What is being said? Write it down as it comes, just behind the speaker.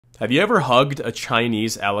Have you ever hugged a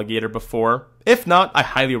Chinese alligator before? If not, I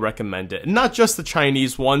highly recommend it. And not just the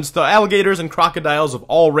Chinese ones, the alligators and crocodiles of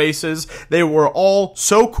all races. They were all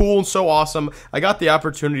so cool and so awesome. I got the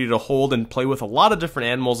opportunity to hold and play with a lot of different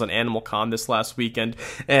animals on Animal Con this last weekend.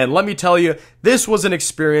 And let me tell you, this was an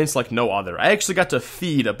experience like no other. I actually got to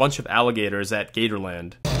feed a bunch of alligators at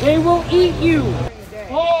Gatorland. They will eat you!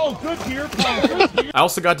 Oh, good deer pump. I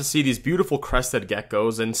also got to see these beautiful crested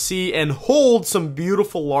geckos and see and hold some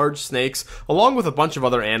beautiful large snakes along with a bunch of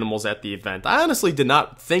other animals at the event. I honestly did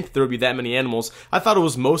not think there would be that many animals. I thought it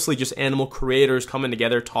was mostly just animal creators coming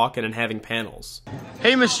together, talking and having panels.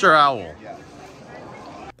 Hey, Mr. Owl.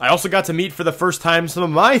 I also got to meet for the first time some of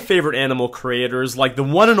my favorite animal creators, like the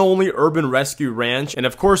one and only Urban Rescue Ranch, and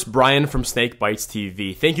of course Brian from Snake Bites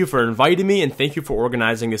TV. Thank you for inviting me, and thank you for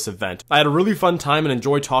organizing this event. I had a really fun time and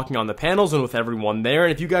enjoyed talking on the panels and with everyone there,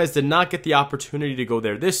 and if you guys did not get the opportunity to go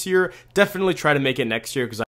there this year, definitely try to make it next year, because